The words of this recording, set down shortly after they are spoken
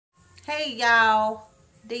Hey y'all,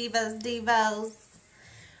 divas, divos.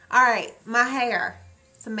 Alright, my hair.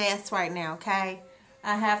 It's a mess right now, okay?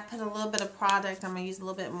 I have put a little bit of product. I'm going to use a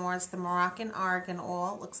little bit more. It's the Moroccan Argan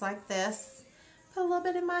Oil. It looks like this. Put a little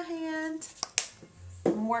bit in my hand.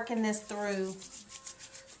 I'm working this through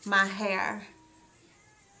my hair.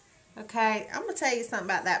 Okay, I'm going to tell you something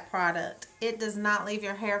about that product. It does not leave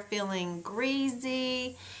your hair feeling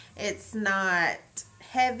greasy. It's not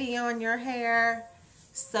heavy on your hair.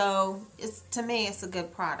 So, to me, it's a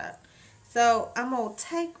good product. So, I'm going to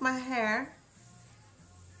take my hair,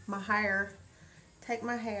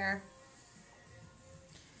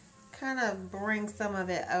 kind of bring some of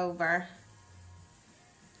it over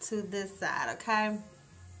to this side, okay?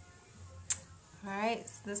 Alright,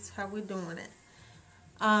 so this is how we're doing it.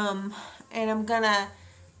 And I'm going to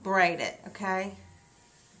braid it, okay?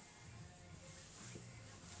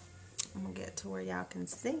 I'm going to get to where y'all can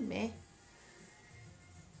see me.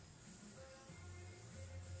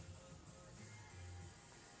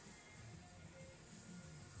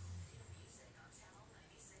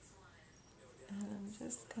 And I'm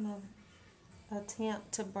just going to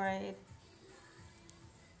attempt to braid.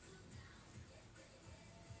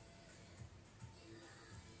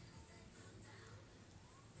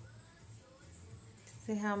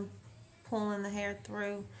 See how I'm pulling the hair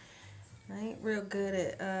through? I ain't real good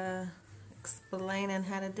at explaining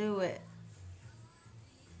how to do it.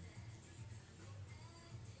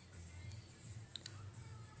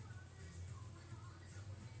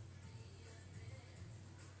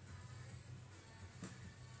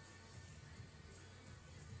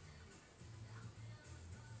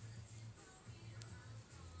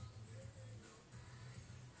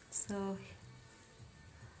 So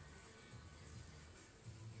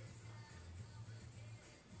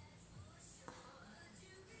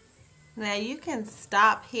now you can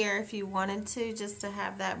stop here if you wanted to, just to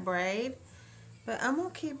have that braid, but I'm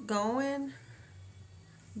gonna keep going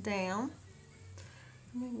down.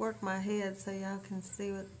 Let me work my head so y'all can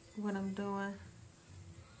see what I'm doing.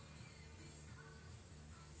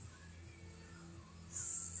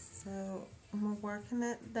 So I'm working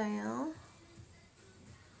it down.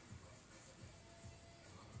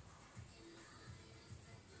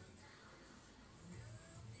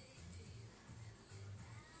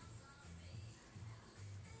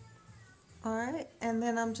 Alright, and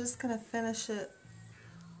then I'm just going to finish it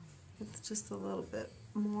with just a little bit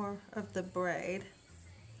more of the braid.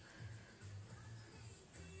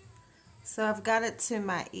 So I've got it to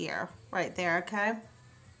my ear right there, okay? I'm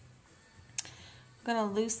going to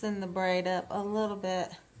loosen the braid up a little bit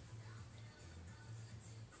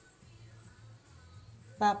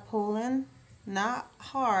by pulling, not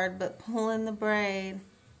hard, but pulling the braid.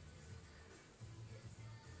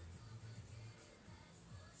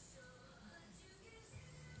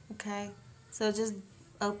 Okay, so it just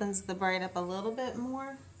opens the braid up a little bit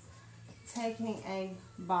more. Taking a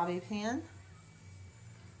bobby pin,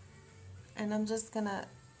 and I'm just gonna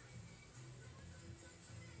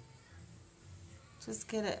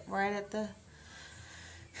get it right at the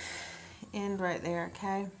end right there,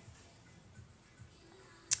 okay?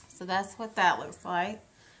 So that's what that looks like.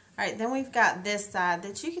 Alright, then we've got this side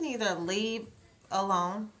that you can either leave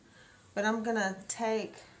alone, but I'm gonna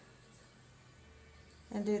take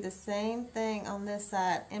and do the same thing on this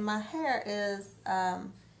side. And my hair is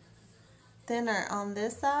thinner on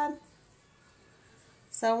this side,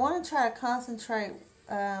 so I want to try to concentrate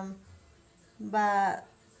by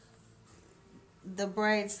the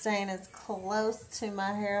braid staying as close to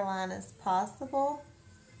my hairline as possible.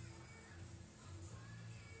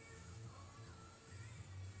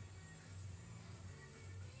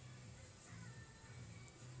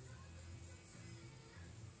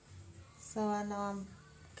 So I know I'm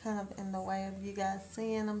kind of in the way of you guys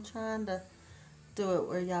seeing. I'm trying to do it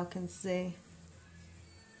where y'all can see.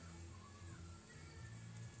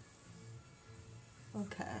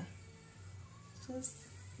 Okay. Just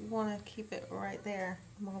want to keep it right there.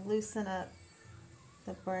 I'm going to loosen up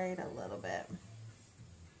the braid a little bit.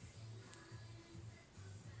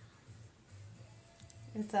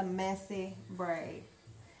 It's a messy braid.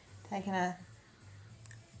 Taking a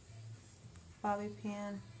bobby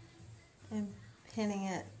pin and pinning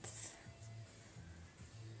it,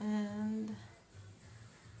 and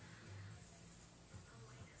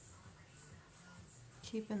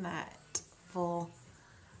keeping that full.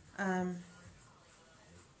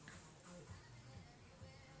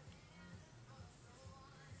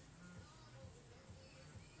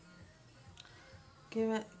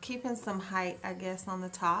 Keeping some height, I guess, on the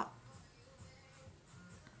top.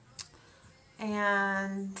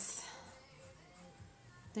 And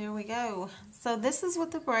There we go. So this is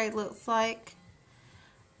what the braid looks like.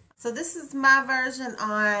 So this is my version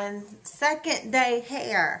on second day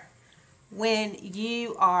hair. When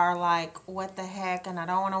you are like, what the heck, and I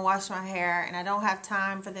don't want to wash my hair, and I don't have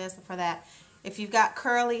time for this or for that. If you've got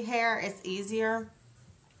curly hair, it's easier.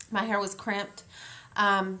 My hair was crimped.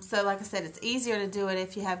 So like I said, it's easier to do it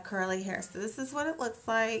if you have curly hair. So this is what it looks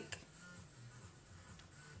like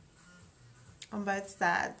on both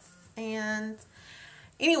sides. And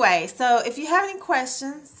anyway, so if you have any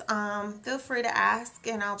questions, feel free to ask,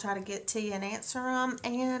 and I'll try to get to you and answer them.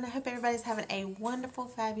 And I hope everybody's having a wonderful,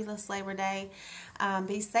 fabulous Labor Day.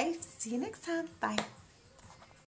 Be safe. See you next time. Bye.